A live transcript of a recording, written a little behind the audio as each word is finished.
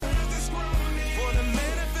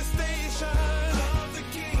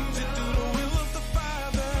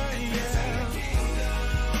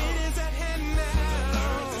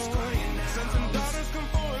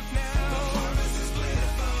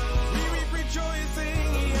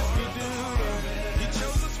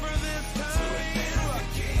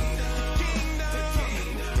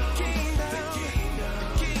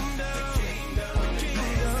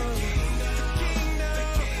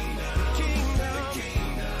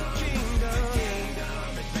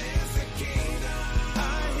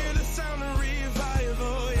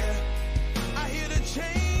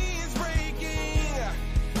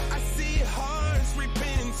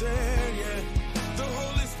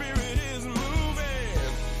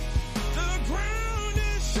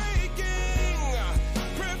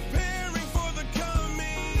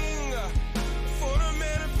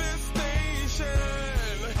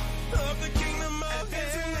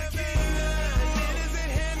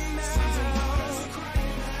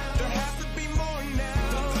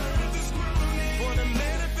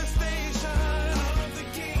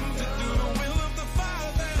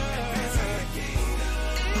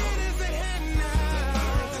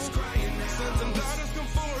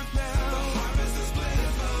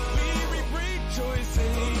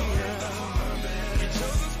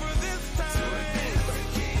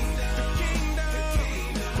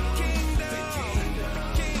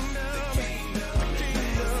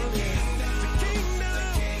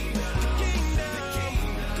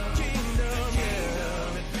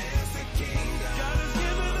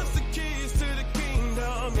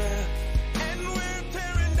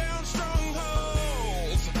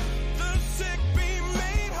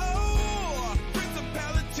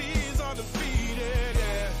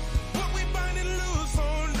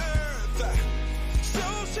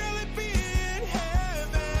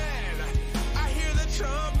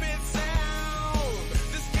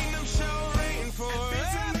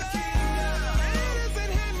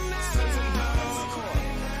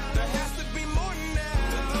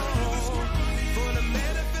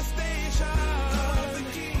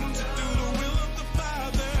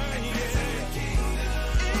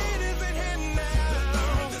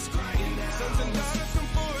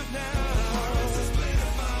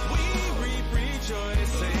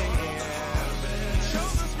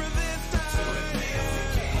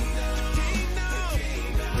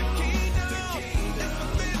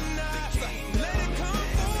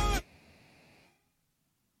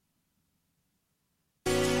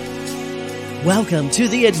Welcome to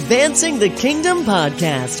the Advancing the Kingdom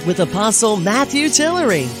podcast with Apostle Matthew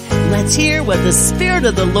Tillery. Let's hear what the Spirit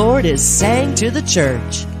of the Lord is saying to the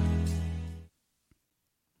church.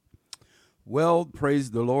 Well,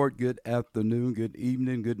 praise the Lord. Good afternoon, good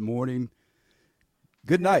evening, good morning,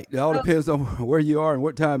 good night. It all depends on where you are and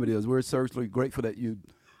what time it is. We're certainly grateful that you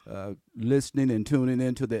listening and tuning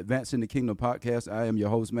in to the Advancing the Kingdom podcast. I am your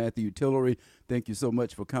host, Matthew Tillery. Thank you so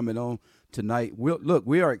much for coming on tonight.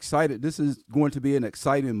 We are excited. This is going to be an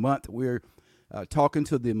exciting month. We're talking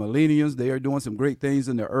to the millennials. They are doing some great things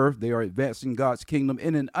in the earth. They are advancing God's kingdom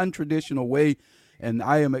in an untraditional way, and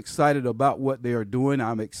I am excited about what they are doing.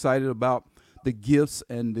 I'm excited about the gifts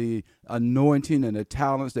and the anointing and the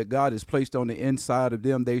talents that God has placed on the inside of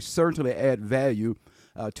them. They certainly add value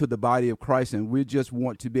to the body of Christ, and we just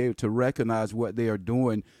want to be able to recognize what they are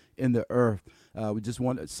doing in the earth. We just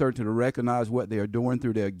want certainly to recognize what they are doing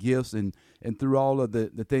through their gifts and through all of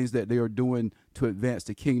the things that they are doing to advance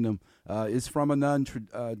the kingdom. It's from a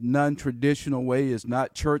non-traditional way. It's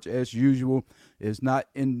not church as usual. It's not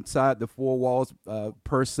inside the four walls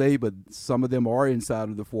per se, but some of them are inside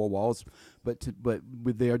of the four walls. But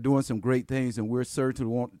they are doing some great things, and we're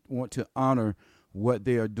certainly want to honor what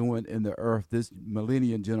they are doing in the earth, this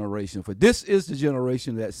millennium generation. For this is the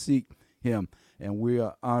generation that seek him, and we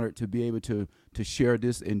are honored to be able to share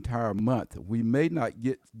this entire month. We may not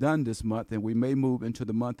get done this month, and we may move into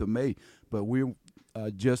the month of May, but we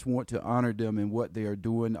just want to honor them in what they are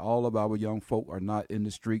doing. All of our young folk are not in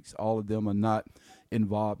the streets. All of them are not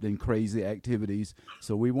involved in crazy activities.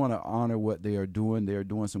 So we want to honor what they are doing. They are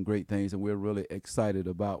doing some great things, and we're really excited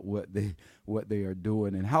about what they are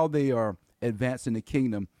doing and how they are advancing the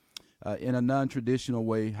kingdom in a non-traditional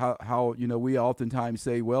way. How we oftentimes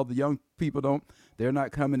say, well, the young people they're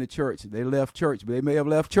not coming to church. They left church, but they may have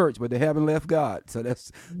left church, but they haven't left God. So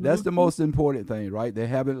that's the most important thing, right? They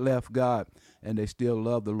haven't left God, and they still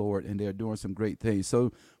love the Lord, and they're doing some great things.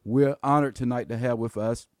 So we're honored tonight to have with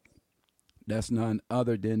us, that's none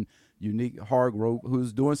other than Unique Hargrove,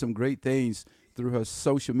 who's doing some great things through her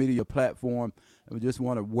social media platform. And we just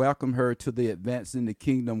want to welcome her to the Advancing the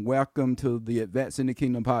Kingdom. Welcome to the Advancing the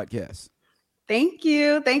Kingdom podcast. Thank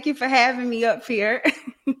you. Thank you for having me up here.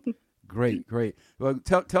 Great. Well,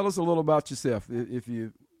 tell us a little about yourself. If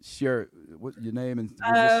you share what your name and just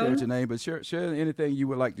share your name, but share anything you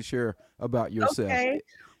would like to share about yourself. Okay.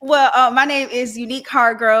 Well, my name is Unique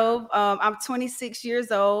Hargrove. I'm 26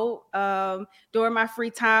 years old. During my free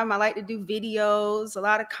time, I like to do videos, a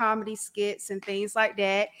lot of comedy skits and things like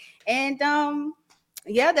that. And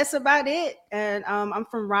that's about it. And I'm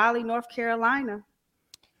from Raleigh, North Carolina.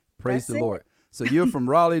 Praise the Lord. So you're from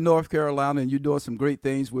Raleigh, North Carolina, and you're doing some great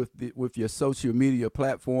things with your social media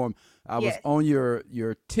platform. I was on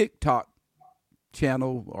your TikTok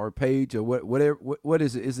channel or page or whatever. What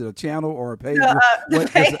is it? Is it a channel or a page?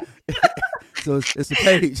 So it's a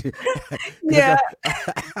page. Yeah.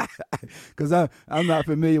 Because I'm not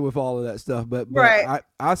familiar with all of that stuff, but right.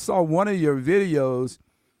 I saw one of your videos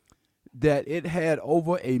that it had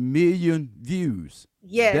over 1 million views.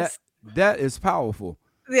 Yes. That is powerful.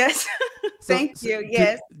 Yes. Thank you.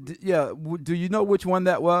 Yes. Do you know which one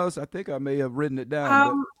that was? I think I may have written it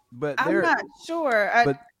down. But I'm not sure.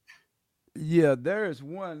 There is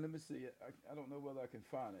one. Let me see. I don't know whether I can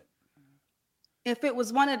find it. If it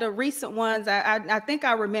was one of the recent ones, I think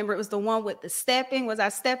I remember it was the one with the stepping. Was I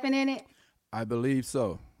stepping in it? I believe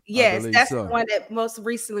so. Yes, that's the one that most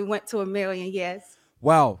recently went to 1 million. Yes.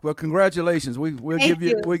 Wow. Well, congratulations. We'll give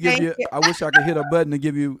you. I wish I could hit a button and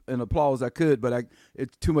give you an applause. I could, but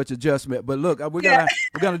it's too much adjustment. But look, we're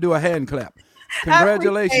gonna do a hand clap.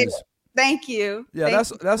 Congratulations. Thank you. Yeah,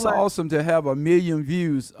 that's awesome to have 1 million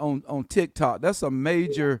views on TikTok. That's a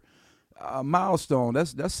major milestone.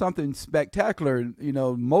 That's something spectacular.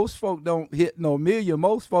 Most folk don't hit 1 million.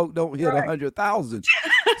 Most folk don't hit 100,000.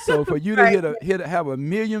 So for you to have 1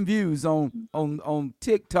 million views on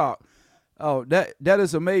TikTok. Oh, that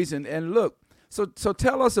is amazing. And look, so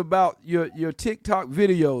tell us about your TikTok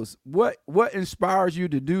videos. What inspires you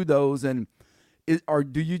to do those, and or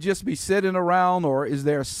do you just be sitting around, or is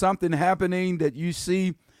there something happening that you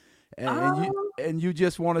see and you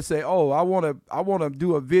just want to say, oh, I want to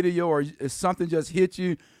do a video, or is something just hit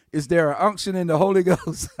you? Is there an unction in the Holy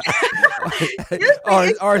Ghost?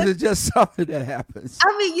 or is it just something that happens?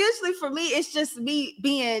 I mean, usually for me, it's just me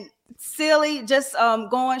being silly, just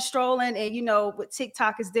going strolling, and with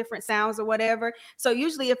TikTok is different sounds or whatever. So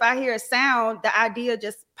usually if I hear a sound, the idea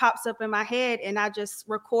just pops up in my head, and I just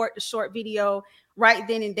record the short video right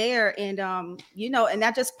then and there, and and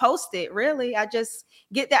I just post it. Really, I just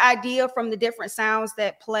get the idea from the different sounds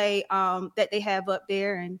that play that they have up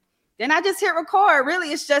there, and then I just hit record.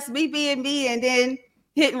 Really, it's just me being me and then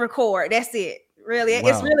hitting record. That's it. Really, it's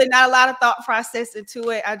Wow. really not a lot of thought process into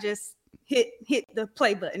it. I just hit the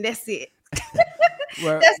play button. That's it.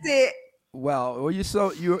 Well, That's it. wow. Well,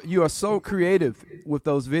 you are so creative with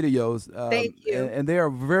those videos, Thank you. and they are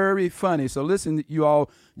very funny. So listen, you all,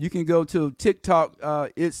 you can go to TikTok.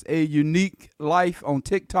 It's a unique life on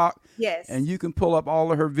TikTok. Yes. And you can pull up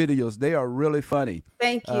all of her videos. They are really funny.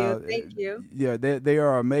 Thank you. Thank you. Yeah, they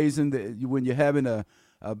are amazing. When you're having a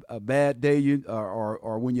bad day,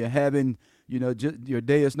 or when you're having, just your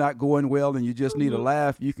day is not going well and you just need a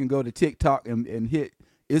laugh, you can go to TikTok and hit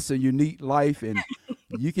It's a Unique Life, and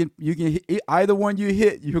you can hit, either one you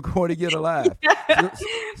hit, you're going to get a laugh.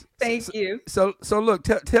 Thank you. So look,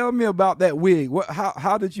 tell me about that wig.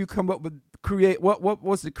 How did you come up with what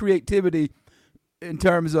was the creativity in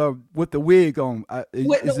terms of with the wig on?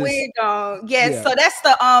 Wig on, yes. Yeah. So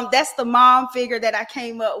that's the mom figure that I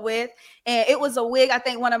came up with, and it was a wig. I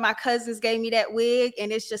think one of my cousins gave me that wig,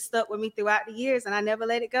 and it's just stuck with me throughout the years, and I never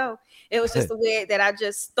let it go. It was just a wig that I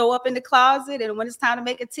just throw up in the closet, and when it's time to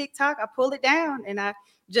make a TikTok, I pull it down and I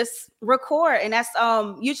just record. And that's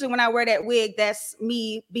usually when I wear that wig, that's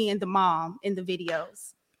me being the mom in the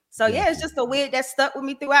videos. So yeah, it's just a wig that stuck with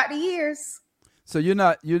me throughout the years. So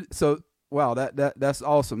wow, that's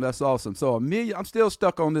awesome. That's awesome. So I'm still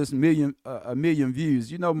stuck on this a million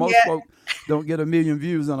views. Most folk don't get a million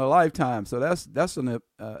views in a lifetime. So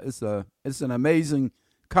it's an amazing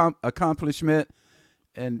accomplishment,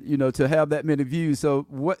 and to have that many views. So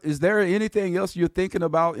is there anything else you're thinking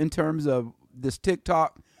about in terms of this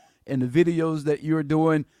TikTok and the videos that you're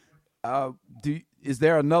doing? Is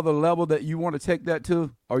there another level that you want to take that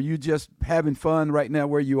to? Or are you just having fun right now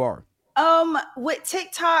where you are? With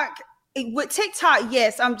TikTok,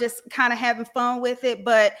 yes, I'm just kind of having fun with it,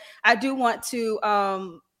 but I do want to,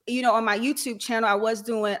 on my YouTube channel, I was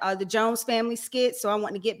doing the Jones family skits, so I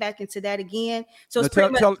want to get back into that again. So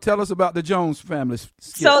tell us about the Jones family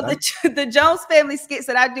skits. So the Jones family skits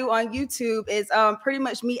that I do on YouTube is pretty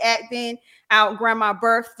much me acting out Grandma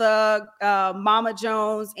Bertha, Mama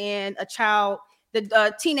Jones, and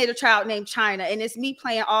the teenager child named China. And it's me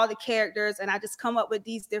playing all the characters, and I just come up with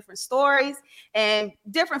these different stories and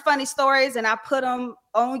different funny stories, and I put them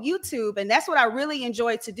on YouTube, and that's what I really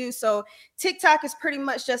enjoy to do. So TikTok is pretty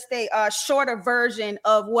much just a shorter version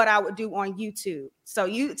of what I would do on YouTube. So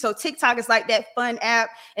TikTok is like that fun app,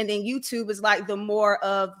 and then YouTube is like the more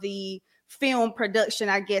of the film production,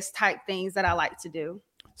 I guess, type things that I like to do.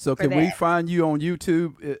 So can we find you on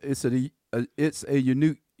YouTube? It's a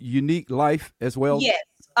unique life as well. Yes.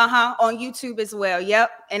 On YouTube as well. Yep.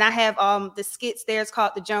 And I have the skits there. It's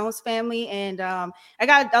called the Jones Family, and I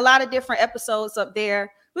got a lot of different episodes up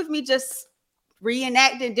there with me just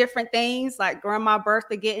reenacting different things, like Grandma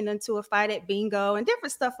Bertha getting into a fight at bingo and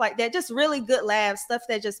different stuff like that. Just really good laughs, stuff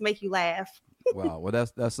that just make you laugh. Wow. Well,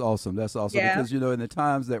 that's awesome. That's awesome. Yeah. Because in the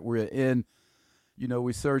times that we're in,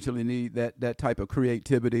 we certainly need that type of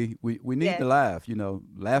creativity. We need to laugh.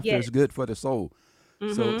 Laughter is good for the soul.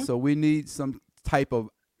 Mm-hmm. So we need some type of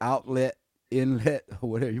outlet, inlet, or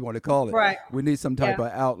whatever you want to call it. Right. We need some type of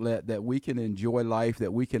outlet that we can enjoy life,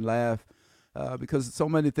 that we can laugh, because so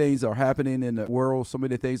many things are happening in the world, so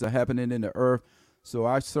many things are happening in the earth. So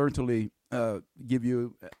I certainly give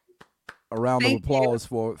you a round of applause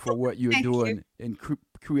for what you're doing in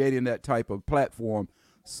creating that type of platform,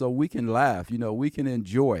 so we can laugh. We can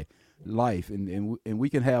enjoy life, and we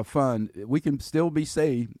can have fun. We can still be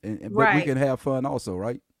saved, but we can have fun also,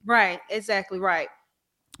 right? Right, exactly right.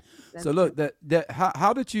 So look,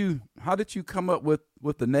 how did you come up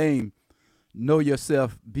with the name Know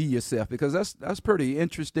Yourself, Be Yourself? Because that's pretty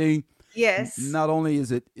interesting. Yes. Not only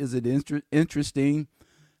is it interesting,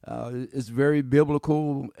 it's very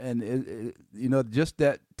biblical, and just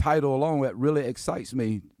that title alone, that really excites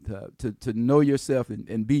me, to know yourself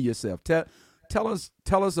and be yourself. Tell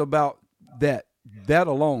us about that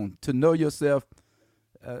alone, to know yourself,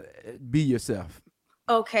 be yourself.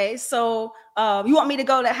 Okay, so you want me to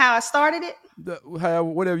go to how I started it?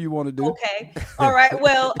 Whatever you want to do. Okay, all right.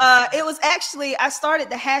 Well, it was actually, I started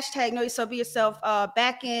the hashtag Know Yourself, Be Yourself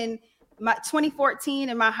back in 2014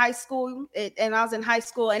 in my high school, and I was in high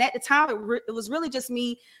school, and at the time it was really just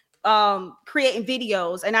me creating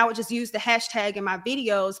videos, and I would just use the hashtag in my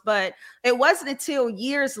videos. But it wasn't until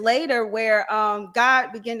years later where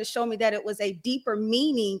God began to show me that it was a deeper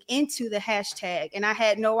meaning into the hashtag, and I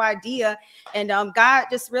had no idea. And God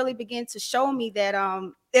just really began to show me that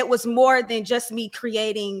it was more than just me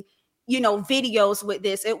creating videos with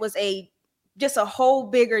this. It was just a whole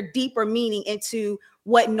bigger, deeper meaning into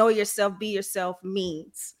what Know Yourself, Be Yourself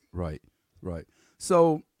means. Right.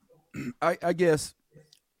 So I guess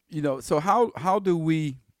So how do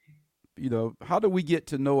we, how do we get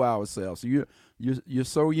to know ourselves? You're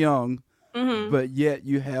so young, Mm-hmm. but yet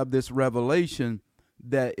you have this revelation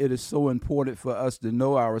that it is so important for us to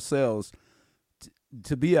know ourselves,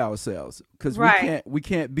 to be ourselves, because Right. we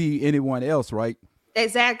can't be anyone else, right?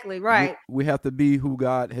 Exactly. we, Right. we have to be who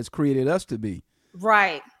God has created us to be.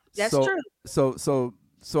 Right. That's So true.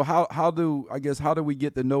 so how do I guess how do we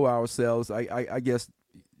get to know ourselves? I guess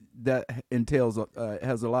that entails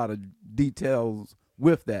has a lot of details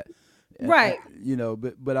with that. Right.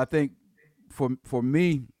 But I think for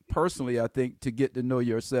me personally, I think to get to know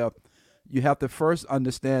yourself, you have to first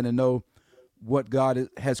understand and know what God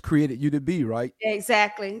has created you to be, right?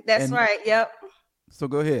 Exactly. That's And right. Yep. so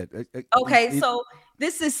go ahead. Okay. So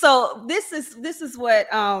this is what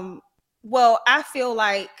well, I feel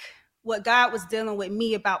like what God was dealing with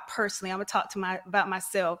me about personally, I'm gonna talk to my about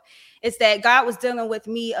myself, is that God was dealing with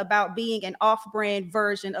me about being an off-brand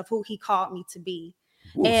version of who he called me to be.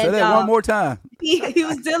 Ooh, say And that one more time. he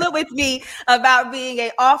was dealing with me about being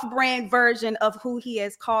a off-brand version of who he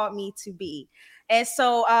has called me to be. And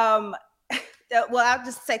so well, I'll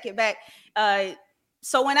just take it back. Uh,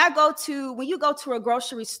 so when you go to a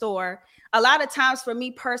grocery store, a lot of times for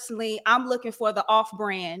me personally, I'm looking for the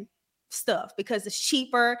off-brand stuff because it's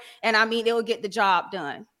cheaper and I mean it will get the job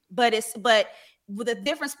done. But the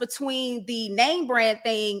difference between the name brand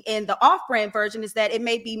thing and the off-brand version is that it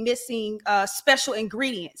may be missing special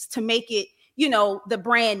ingredients to make it, the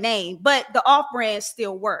brand name, but the off-brand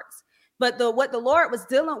still works. But what the Lord was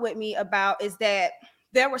dealing with me about is that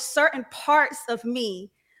there were certain parts of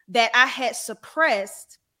me that I had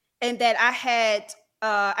suppressed and that I had,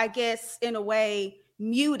 I guess, in a way,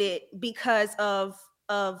 muted because of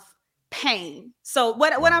pain. So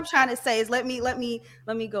what I'm Wow. trying to say is let me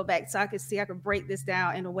go back so I can break this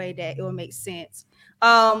down in a way that it will make sense.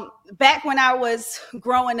 Back when I was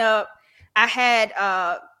growing up, I had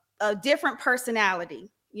a different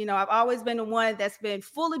personality. I've always been the one that's been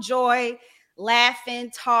full of joy,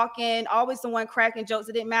 laughing, talking, always the one cracking jokes.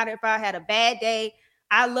 It didn't matter if I had a bad day.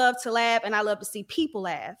 I love to laugh and I love to see people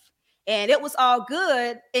laugh. And it was all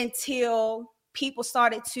good until people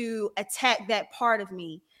started to attack that part of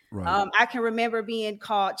me. Right. I can remember being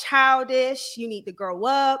called childish. You need to grow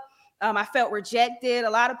up. I felt rejected. A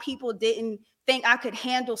lot of people didn't think I could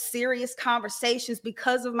handle serious conversations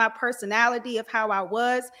because of my personality, of how I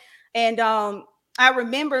was. And I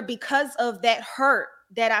remember because of that hurt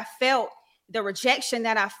that I felt, the rejection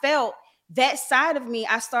that I felt, that side of me,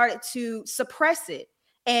 I started to suppress it.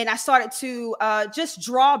 And I started to just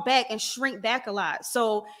draw back and shrink back a lot.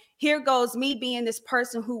 So here goes me being this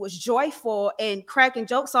person who was joyful and cracking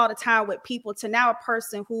jokes all the time with people to now a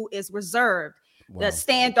person who is reserved, the Wow.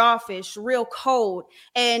 standoffish, real cold.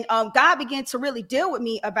 And God began to really deal with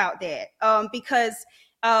me about that because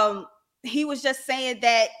um, he was just saying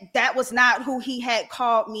that that was not who he had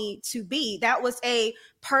called me to be. That was a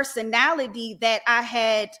personality that I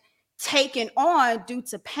had taken on due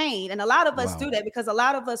to pain. And a lot of us do Wow. that because a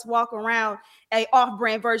lot of us walk around a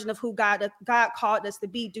off-brand version of who God called us to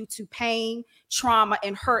be due to pain, trauma,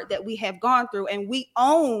 and hurt that we have gone through. And we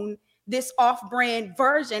own this off-brand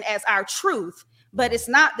version as our truth, but it's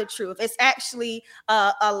not the truth. It's actually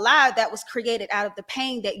a lie that was created out of the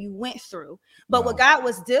pain that you went through. But what Wow. God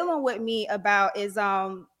was dealing with me about is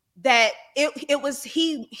that it was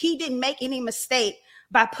he didn't make any mistake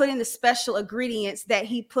by putting the special ingredients that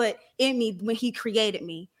he put in me when he created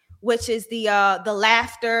me, which is the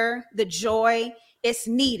laughter, the joy. It's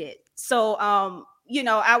needed. So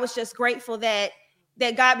I was just grateful that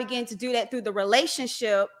God began to do that through the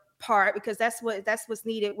relationship part, because that's what's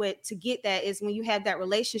needed with to get that is when you have that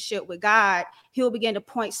relationship with God, he'll begin to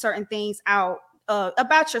point certain things out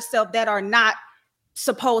about yourself that are not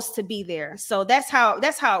supposed to be there. So that's how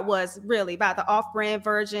it was really about the off-brand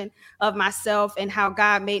version of myself and how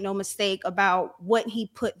God made no mistake about what he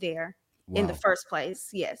put there in the Wow. first place.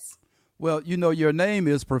 Yes. Well, your name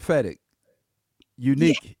is prophetic, Yeah.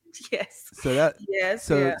 unique. Yes. So that Yes.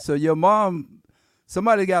 so Yeah. so your mom,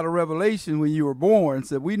 somebody got a revelation when you were born,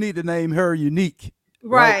 said we need to name her unique,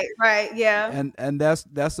 right? Right. Right. Yeah. And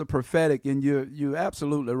that's a prophetic, and you're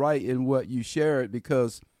absolutely right in what you shared,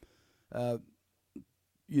 because uh,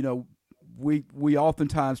 you know we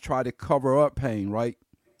oftentimes try to cover up pain, right?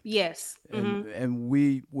 Yes. and Mm-hmm. and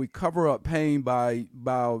we cover up pain by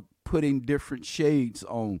putting different shades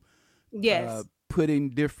on, Yes.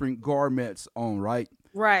 putting different garments on, right?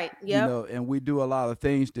 Right. Yep. And we do a lot of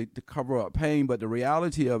things to cover up pain, but the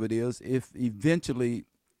reality of it is, if eventually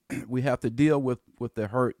we have to deal with the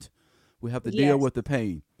hurt, we have to deal Yes. with the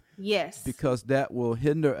pain, Yes. because that will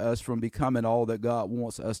hinder us from becoming all that God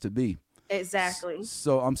wants us to be. Exactly.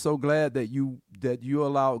 So I'm so glad that you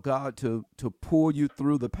allow God to pull you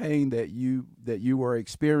through the pain that you were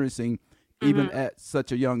experiencing even Hmm. at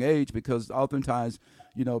such a young age, because oftentimes,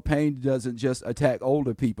 pain doesn't just attack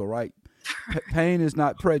older people, right? Pain is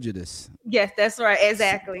not prejudice. Yes, that's right.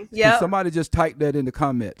 Exactly. Can Yep. somebody just type that in the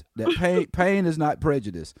comment? That pain is not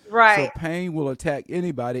prejudice. So Right. pain will attack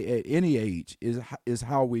anybody at any age. Is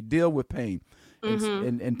how we deal with pain, and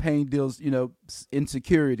Hmm. and pain deals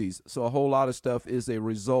insecurities. So a whole lot of stuff is a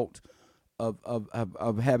result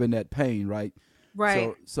of having that pain, right?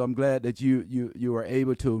 Right. So I'm glad that you were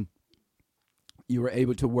able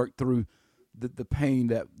to work through the pain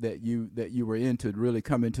that you were in to really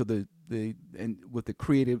come into the and with the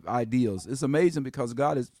creative ideals. It's amazing because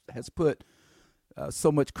God has put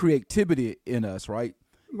so much creativity in us, right?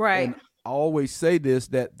 Right. And I always say this,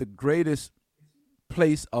 that the greatest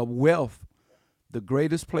place of wealth, the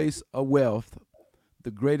greatest place of wealth,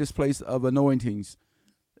 the greatest place of anointings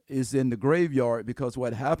is in the graveyard, because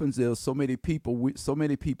what happens is so many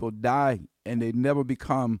people die and they never be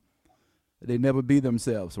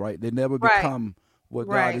themselves, right? They never Right. become what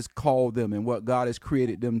God Right. has called them and what God has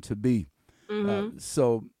created them to be. Hmm.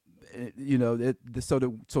 So, so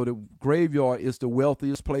the graveyard is the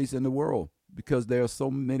wealthiest place in the world, because there are so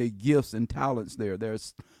many gifts and talents there.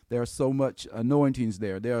 There's so much anointings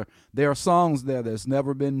there. There are songs there that's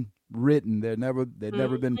never been written. They've never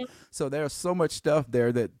been. Hmm. So there's so much stuff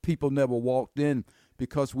there that people never walked in,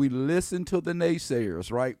 because we listen to the naysayers,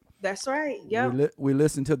 right? That's right. Yep. We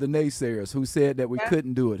listen to the naysayers who said that we Yep.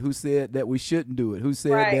 couldn't do it, who said that we shouldn't do it, who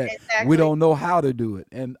said Right. that we Exactly. don't know how to do it,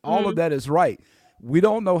 and all of Hmm. that is right. We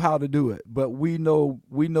don't know how to do it, but we know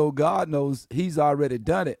God knows He's already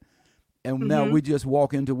done it, and now Hmm. we just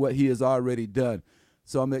walk into what He has already done.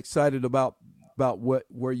 So I'm excited about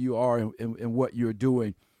where you are, and what you're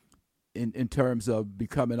doing in terms of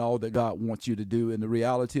becoming all that God wants you to do. And the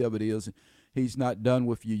reality of it is, He's not done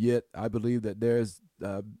with you yet. I believe that there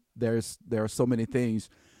are so many things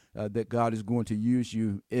that God is going to use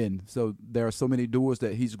you in. So there are so many doors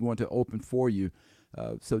that He's going to open for you.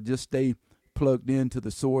 So just stay plugged into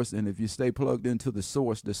the source, and if you stay plugged into the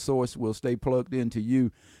source will stay plugged into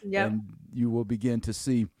you, Yep. and you will begin to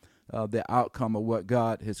see the outcome of what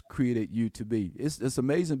God has created you to be. It's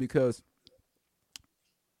amazing because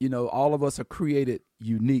all of us are created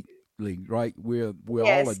uniquely, right? We're all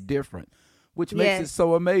are Yes. different, which makes it Yes.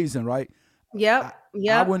 so amazing, right? Yep. I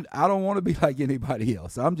Yep. I don't want to be like anybody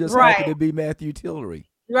else. I'm just happy Right. to be Matthew Tillery.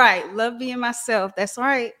 Right. Love being myself. That's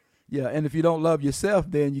right. Yeah, and if you don't love yourself,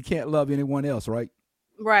 then you can't love anyone else, right?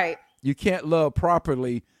 Right. You can't love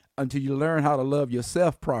properly until you learn how to love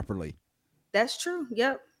yourself properly. That's true.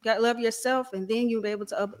 Yep. Got to love yourself, and then you'll be able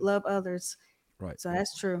to love others. Right. So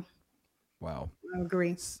that's true. Wow. I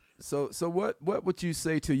agree. So what would you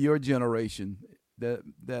say to your generation,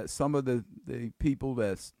 that some of the people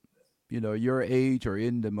that's your age or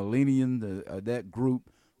in the millennium, that group,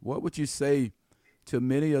 what would you say to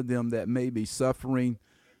many of them that may be suffering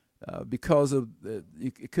because of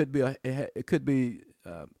it could be it could be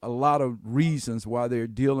a lot of reasons why they're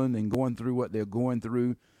dealing and going through what they're going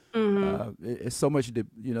through. Hmm. It's so much,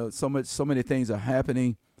 so many things are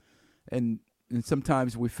happening, and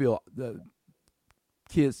sometimes we feel the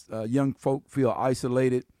kids, young folk feel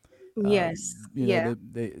isolated. Uh, Yes. Yeah.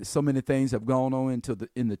 so many things have gone on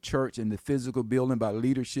in the church, in the physical building, by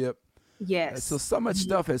leadership. So Yes. so much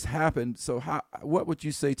stuff has happened. So what would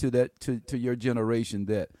you say to that, to your generation,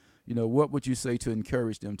 that what would you say to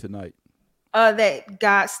encourage them tonight? That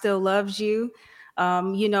God still loves you.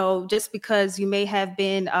 Just because you may have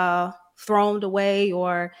been thrown away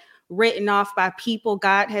or written off by people,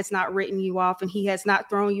 God has not written you off, and He has not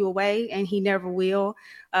thrown you away, and He never will.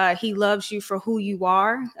 He loves you for who you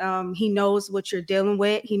are. He knows what you're dealing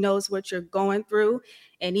with, He knows what you're going through.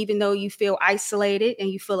 And even though you feel isolated and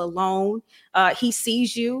you feel alone, He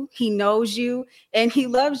sees you, He knows you, and He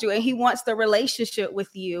loves you, and He wants the relationship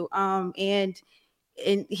with you.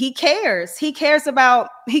 And he cares about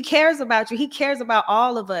you. He cares about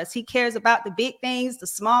all of us. He cares about the big things, the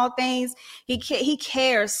small things. He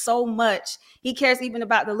cares so much. He cares even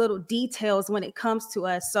about the little details when it comes to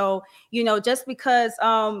us. So just because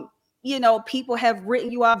people have written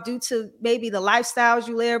you off due to maybe the lifestyles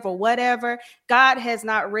you live or whatever, God has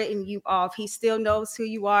not written you off. He still knows who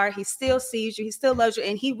you are. He still sees you. He still loves you,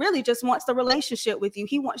 and He really just wants the relationship with you.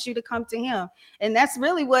 He wants you to come to Him, and that's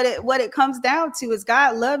really what it comes down to, is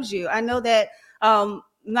God loves you. I know that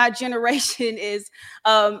my generation is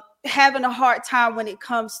having a hard time when it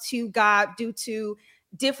comes to God due to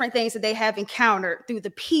different things that they have encountered through the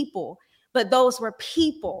people, but those were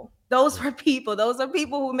people. Those are people. Those are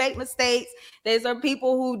people who make mistakes. Those are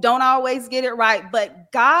people who don't always get it right.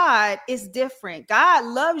 But God is different. God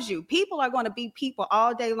loves you. People are going to be people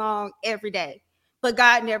all day long, every day. But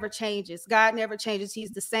God never changes. God never changes.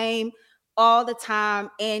 He's the same all the time,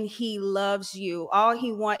 and he loves you. All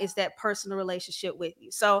he wants is that personal relationship with you.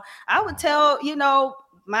 So I would tell,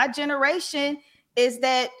 my generation is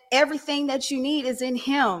that everything that you need is in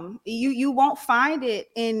him. You won't find it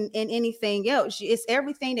in anything else. It's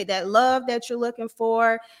everything that love that you're looking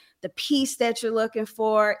for, the peace that you're looking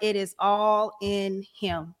for. It is all in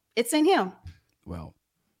him. It's in him. Wow.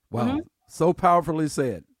 Mm-hmm. So powerfully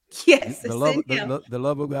said. Yes, The it's love, in him. the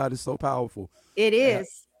love of God is so powerful. It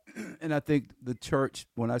is. And I think the church,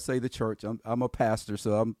 when I say the church, I'm a pastor,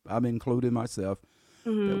 so I'm including myself.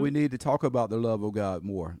 That we need to talk about the love of God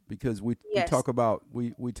more, because we talk about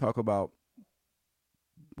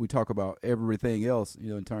everything else,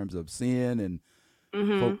 in terms of sin and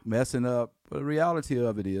folk messing up. But the reality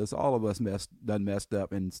of it is, all of us done messed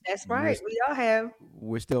up, and That's right. We all have.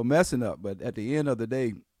 we're still messing up. But at the end of the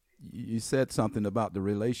day, you said something about the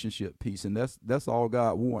relationship piece, and that's all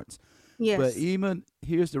God wants. Yes. But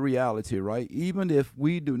here's the reality, right? Even if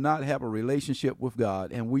we do not have a relationship with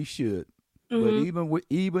God, and we should, but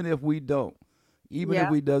even if we don't, if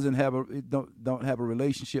we don't have a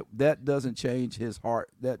relationship, that doesn't change his heart.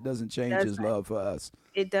 That doesn't change his love for us.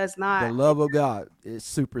 It does not. The love of God, it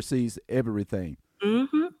supersedes everything.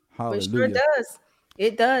 Hallelujah. It sure does.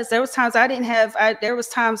 It does. There was times there was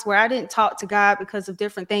times where I didn't talk to God because of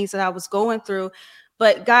different things that I was going through,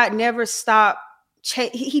 but God never stopped.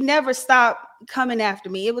 He never stopped coming after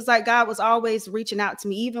me. It was like God was always reaching out to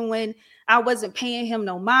me, even when I wasn't paying him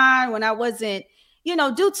no mind, when I wasn't,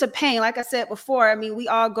 due to pain. Like I said before, I mean, we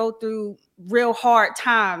all go through real hard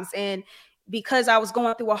times. And because I was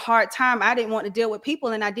going through a hard time, I didn't want to deal with people,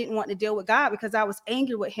 and I didn't want to deal with God because I was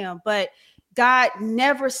angry with him. But God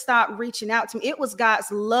never stopped reaching out to me. It was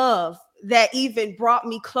God's love that even brought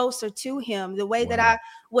me closer to him. The way that I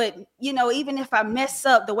would, even if I mess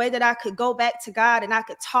up, the way that I could go back to God and I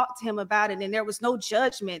could talk to him about it. And there was no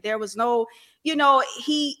judgment. There was no,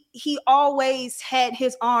 he always had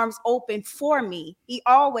his arms open for me. He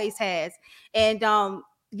always has. And,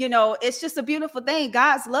 it's just a beautiful thing.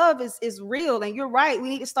 God's love is real. And you're right. We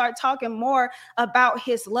need to start talking more about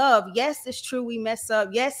his love. Yes, it's true we mess up.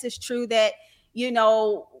 Yes, it's true that,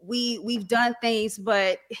 we've done things,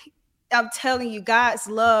 but I'm telling you, God's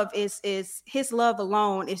love is his love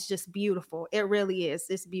alone is just beautiful. It really is.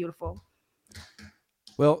 It's beautiful.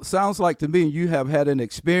 Well, sounds like to me you have had an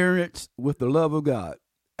experience with the love of God.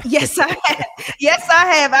 Yes, I have. Yes, I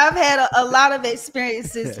have. I've had a lot of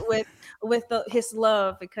experiences with his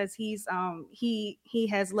love, because he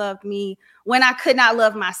has loved me when I could not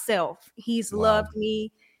love myself. He's loved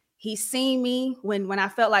me. He's seen me when I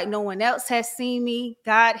felt like no one else has seen me.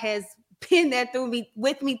 God has been there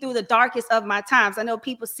with me through the darkest of my times. I know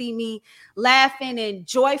people see me laughing and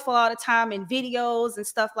joyful all the time in videos and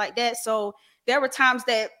stuff like that. So there were times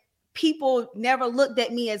that people never looked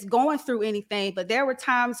at me as going through anything, but there were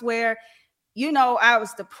times where, I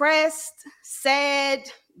was depressed, sad,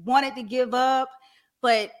 wanted to give up.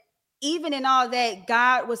 But even in all that,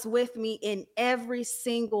 God was with me in every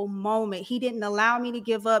single moment. He didn't allow me to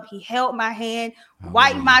give up. He held my hand,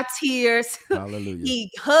 wiped my tears. Hallelujah.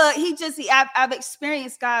 I've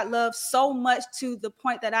experienced God's love so much, to the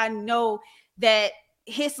point that I know that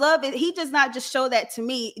his love, he does not just show that to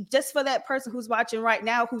me. Just for that person who's watching right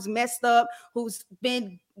now, who's messed up,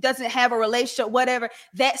 doesn't have a relationship, whatever,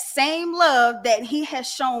 that same love that he has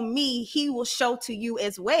shown me, he will show to you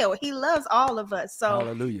as well. He loves all of us. So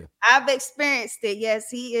hallelujah. I've experienced it. Yes,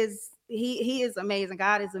 he is amazing.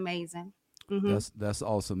 God is amazing. That's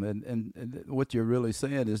awesome. And what you're really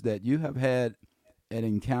saying is that you have had an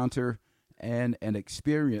encounter and an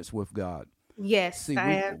experience with God. Yes. See,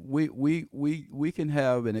 I have. we can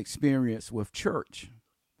have an experience with church,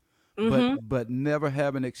 but never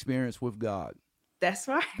have an experience with God. That's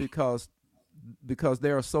right. Because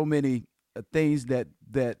there are so many things that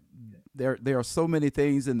there are so many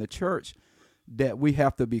things in the church that we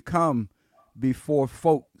have to become before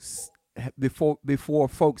folks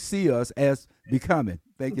see us as becoming.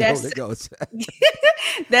 Thank you, Holy Ghost.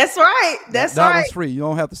 That's right. That's that right. one's free. You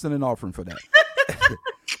don't have to send an offering for that.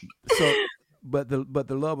 So, but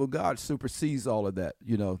the love of God supersedes all of that.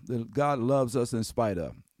 God loves us in spite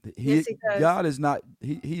of. Yes, he does. God is not.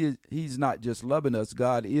 He's not just loving us.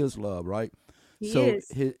 God is love, right? He so is.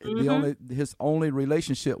 His only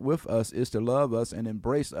relationship with us is to love us and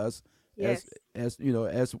embrace us as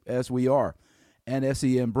we are, and as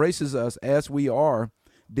he embraces us as we are,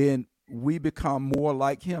 then we become more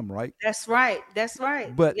like him, right? That's right. That's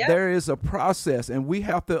right. But Yep. there is a process, and we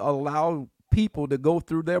have to allow people to go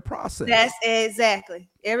through their That's process. exactly.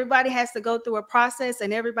 Everybody has to go through a process,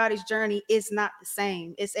 and everybody's journey is not the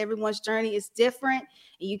same. It's everyone's journey is different.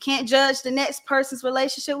 And you can't judge the next person's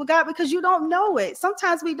relationship with God because you don't know it.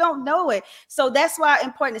 Sometimes we don't know it. So that's why it's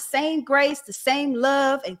important. The same grace, the same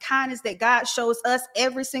love and kindness that God shows us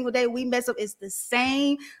every single day we mess up is the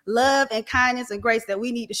same love and kindness and grace that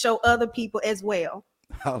we need to show other people as well.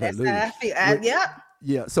 That's Hallelujah. how I feel. We- Yeah.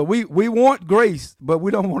 yeah. So we want grace, but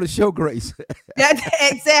we don't want to show grace. That's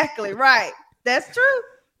exactly right. That's true.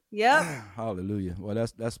 Yep. Hallelujah. Well,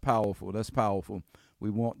 that's powerful. That's powerful. We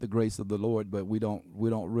want the grace of the Lord, but we don't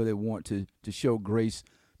really want to show grace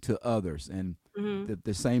to others. And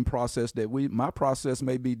the same process that my process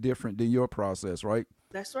may be different than your process, right?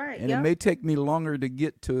 That's right. And it may take me longer to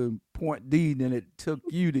get to point D than it took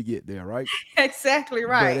you to get there, right? Exactly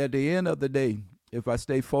right. But at the end of the day, if I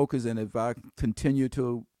stay focused and if I continue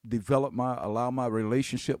to allow my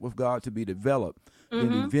relationship with God to be developed,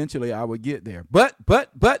 then eventually I would get there. But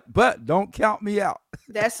don't count me out.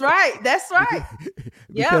 That's right. That's right.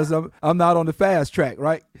 Because I'm not on the fast track,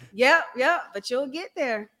 right? Yep. But you'll get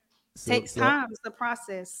there. So, Takes time. It's the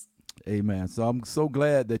process. Amen. So I'm so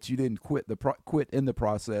glad that you didn't quit in the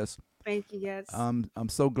process. Thank you. Yes. I'm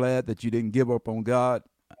so glad that you didn't give up on God,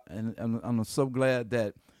 and I'm so glad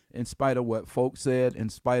that in spite of what folks said, in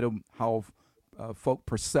spite of how folk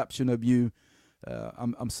perception of you,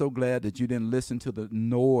 I'm so glad that you didn't listen to the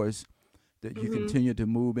noise, that you continue to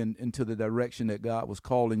move into the direction that God was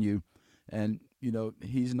calling you. And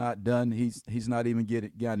he's not done. He's not even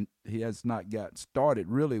he has not got started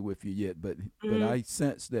really with you yet. But I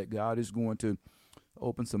sense that God is going to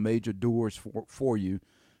open some major doors for you,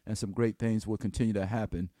 and some great things will continue to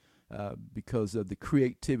happen because of the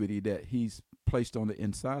creativity that He's placed on the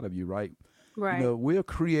inside of you. Right. Right. We are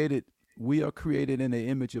created in the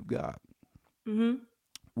image of God,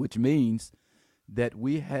 which means that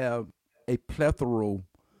we have a plethora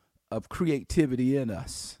of creativity in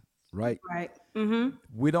us. Right. Right.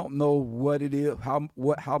 We don't know what it is,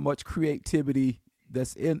 how much creativity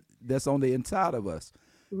that's on the inside of us.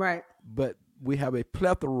 Right. But we have a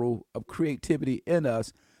plethora of creativity in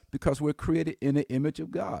us because we're created in the image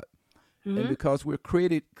of God. And because we're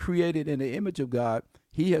created in the image of God,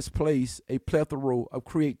 He has placed a plethora of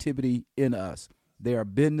creativity in us. There are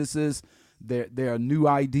businesses, there are new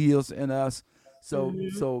ideas in us.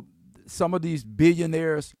 So some of these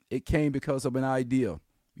billionaires, it came because of an idea.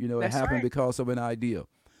 It happened because of an idea.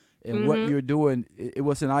 And what you're doing, it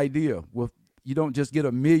was an idea. You don't just get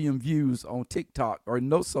 1 million views on TikTok or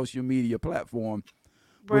no social media platform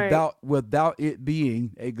without it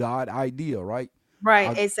being a God idea, right?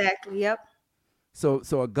 Right. Exactly. Yep. So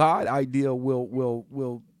a God idea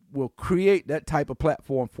will create that type of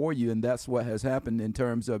platform for you, and that's what has happened in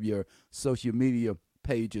terms of your social media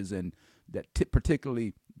pages, and that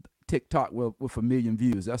particularly TikTok with 1 million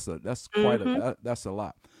views. That's quite that's a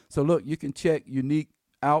lot. So look, you can check Unique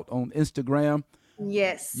out on Instagram.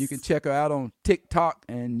 Yes. You can check her out on TikTok,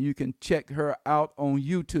 and you can check her out on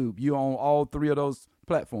YouTube. You on all 3 of those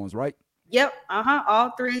platforms, right? Yep.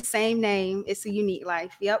 All 3, same name. It's a Unique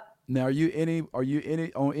Life. Yep. Now, are you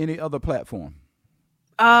on any other platform?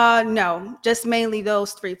 No, just mainly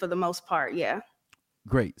those 3 for the most part. Yeah.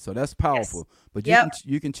 Great. So that's powerful. Yes. But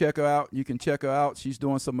you can check her out. You can check her out. She's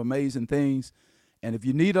doing some amazing things. And if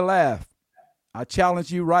you need a laugh, I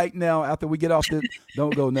challenge you right now after we get off this.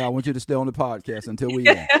 Don't go now. I want you to stay on the podcast until we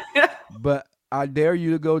end. But I dare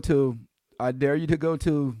you to go to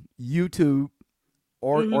YouTube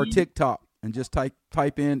or TikTok and just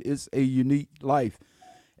type in "It's a Unique Life,"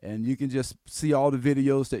 and you can just see all the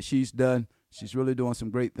videos that she's done. She's really doing some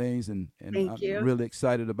great things, and I'm really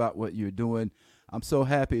excited about what you're doing. I'm so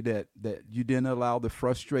happy that you didn't allow the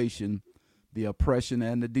frustration, the oppression,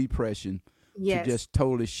 and the depression to just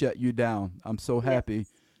totally shut you down. I'm so happy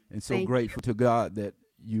and so grateful to God that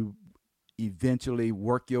you eventually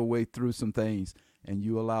work your way through some things, and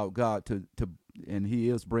you allow God to and He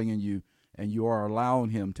is bringing you, and you are allowing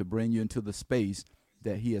Him to bring you into the space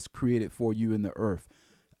that He has created for you in the earth.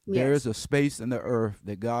 There is a space in the earth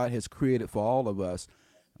that God has created for all of us.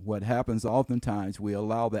 What happens oftentimes, we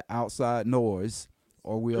allow the outside noise,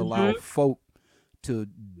 or we allow folk to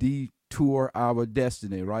detour our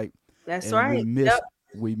destiny, right? That's right.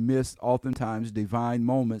 We miss oftentimes divine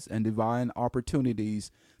moments and divine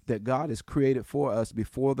opportunities that God has created for us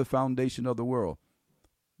before the foundation of the world.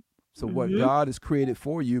 So what God has created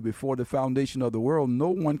for you before the foundation of the world, no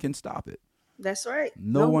one can stop it. That's right.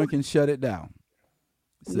 No one can shut it down.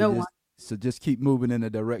 So So just keep moving in the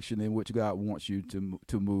direction in which God wants you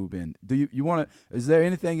to move in. Do you want to? Is there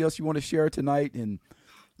anything else you want to share tonight? And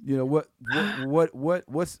what's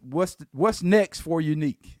next for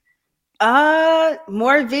Unique?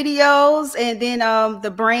 More videos, and then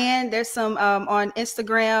the brand. There's some on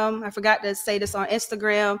Instagram. I forgot to say this on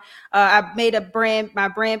Instagram. I made a brand. My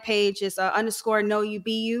brand page is _ know you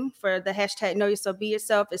be you for the hashtag know yourself be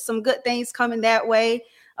yourself. There's some good things coming that way.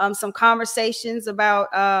 Some conversations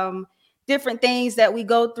about different things that we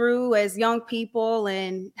go through as young people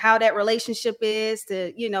and how that relationship is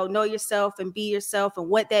to, know yourself and be yourself and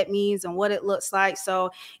what that means and what it looks like.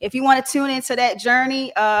 So if you want to tune into that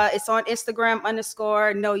journey, it's on Instagram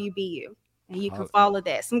 _ know you be you. And you can follow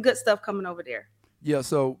that. Some good stuff coming over there. Yeah.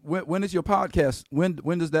 So when is your podcast?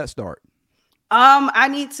 When does that start? I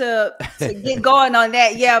need to get going on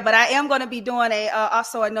that. Yeah, but I am going to be doing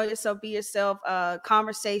also a know yourself, be yourself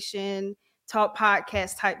conversation talk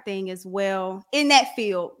podcast type thing as well in that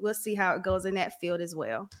field. We'll see how it goes in that field as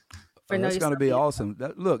well. That's going to be awesome.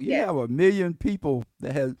 Look, you have 1 million people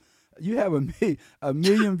you have a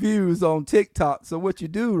million views on TikTok. So what you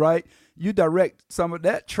do, right? You direct some of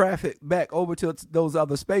that traffic back over to those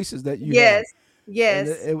other spaces that you have. Yes.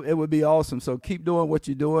 It would be awesome. So keep doing what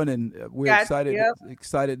you're doing, and we're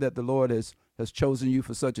excited that the Lord has chosen you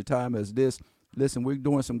for such a time as this. Listen, we're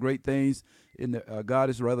doing some great things God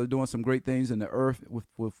is rather doing some great things in the earth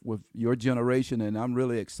with your generation, and I'm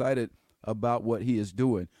really excited about what He is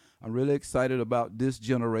doing. I'm really excited about this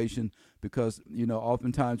generation because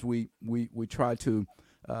oftentimes we try to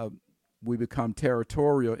we become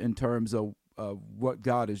territorial in terms of what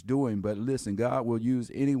God is doing. But listen, God will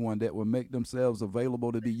use anyone that will make themselves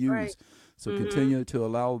available to be used. Right. So continue to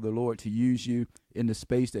allow the Lord to use you in the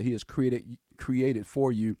space that He has created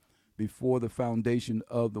for you before the foundation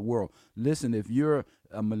of the world. Listen, if you're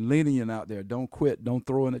a millennial out there, don't quit. Don't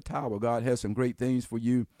throw in the towel. God has some great things for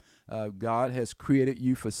you. God has created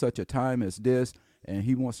you for such a time as this, and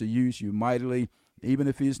He wants to use you mightily. Even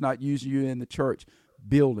if He's not using you in the church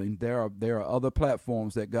building, there are other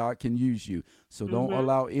platforms that God can use you. So don't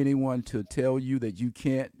allow anyone to tell you that you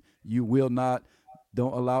can't, you will not.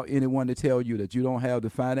 Don't allow anyone to tell you that you don't have the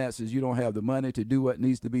finances, you don't have the money to do what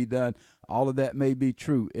needs to be done. All of that may be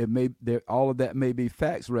true. All of that may be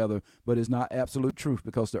facts, rather, but it's not absolute truth,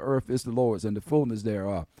 because the earth is the Lord's and the fullness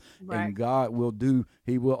thereof. Right. And God will do.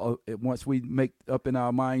 He will. Once we make up in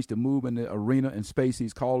our minds to move in the arena and space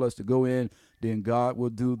He's called us to go in, then God will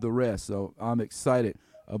do the rest. So I'm excited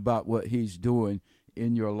about what He's doing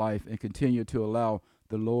in your life, and continue to allow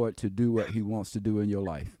the Lord to do what He wants to do in your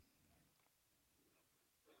life.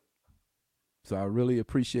 So I really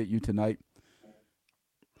appreciate you tonight.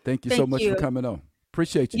 Thank you so much for coming on.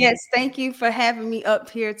 Appreciate you. Yes, thank you for having me up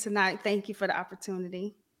here tonight. Thank you for the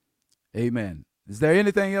opportunity. Amen. Is there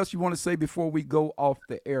anything else you want to say before we go off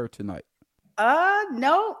the air tonight?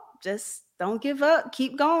 No, just don't give up.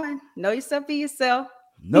 Keep going. Know yourself, be yourself.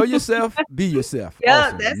 Know yourself, be yourself. Yeah,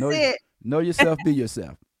 awesome. That's it. Know yourself, be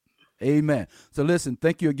yourself. Amen. So listen,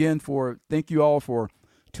 thank you all for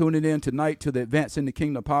tuning in tonight to the Advancing the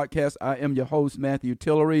Kingdom podcast. I am your host, Matthew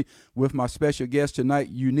Tillery, with my special guest tonight,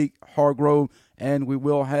 Unique Hargrove, and we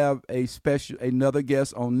will have another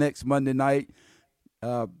guest on next Monday night.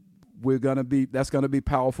 That's gonna be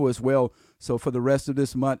powerful as well. So for the rest of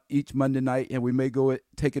this month, each Monday night, and we may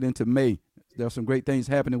take it into May. There's some great things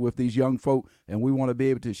happening with these young folk, and we want to be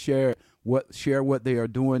able to share what they are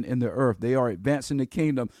doing in the earth. They are advancing the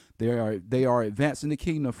kingdom. They are advancing the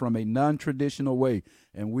kingdom from a non-traditional way,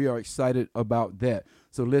 and we are excited about that.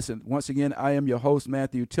 So listen, once again, I am your host,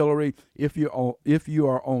 Matthew Tillery. If you are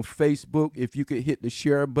on Facebook, if you could hit the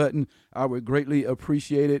share button, I would greatly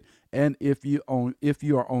appreciate it. And if you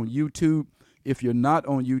are on YouTube, if you're not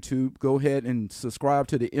on YouTube, go ahead and subscribe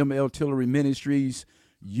to the M.L. Tillery Ministries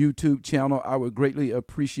YouTube channel. I would greatly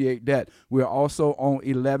appreciate that. We're also on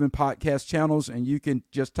 11 podcast channels, and you can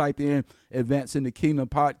just type in Advancing the Kingdom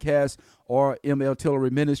Podcast or M.L.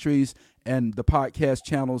 Tillery Ministries, and the podcast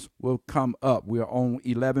channels will come up. We're on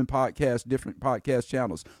 11 different podcast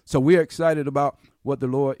channels. So we're excited about what the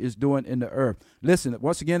Lord is doing in the earth. Listen,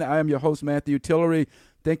 once again, I am your host, Matthew Tillery.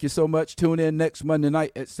 Thank you so much. Tune in next Monday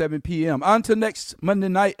night at 7 p.m. Until next Monday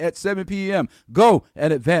night at 7 p.m. Go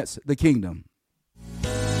and advance the kingdom.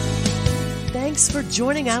 Thanks for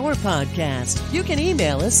joining our podcast. You can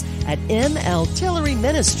email us at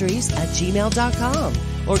mltilleryministries@gmail.com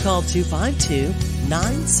or call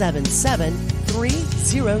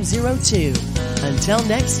 252-977-3002. Until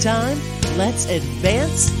next time, let's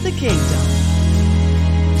advance the kingdom.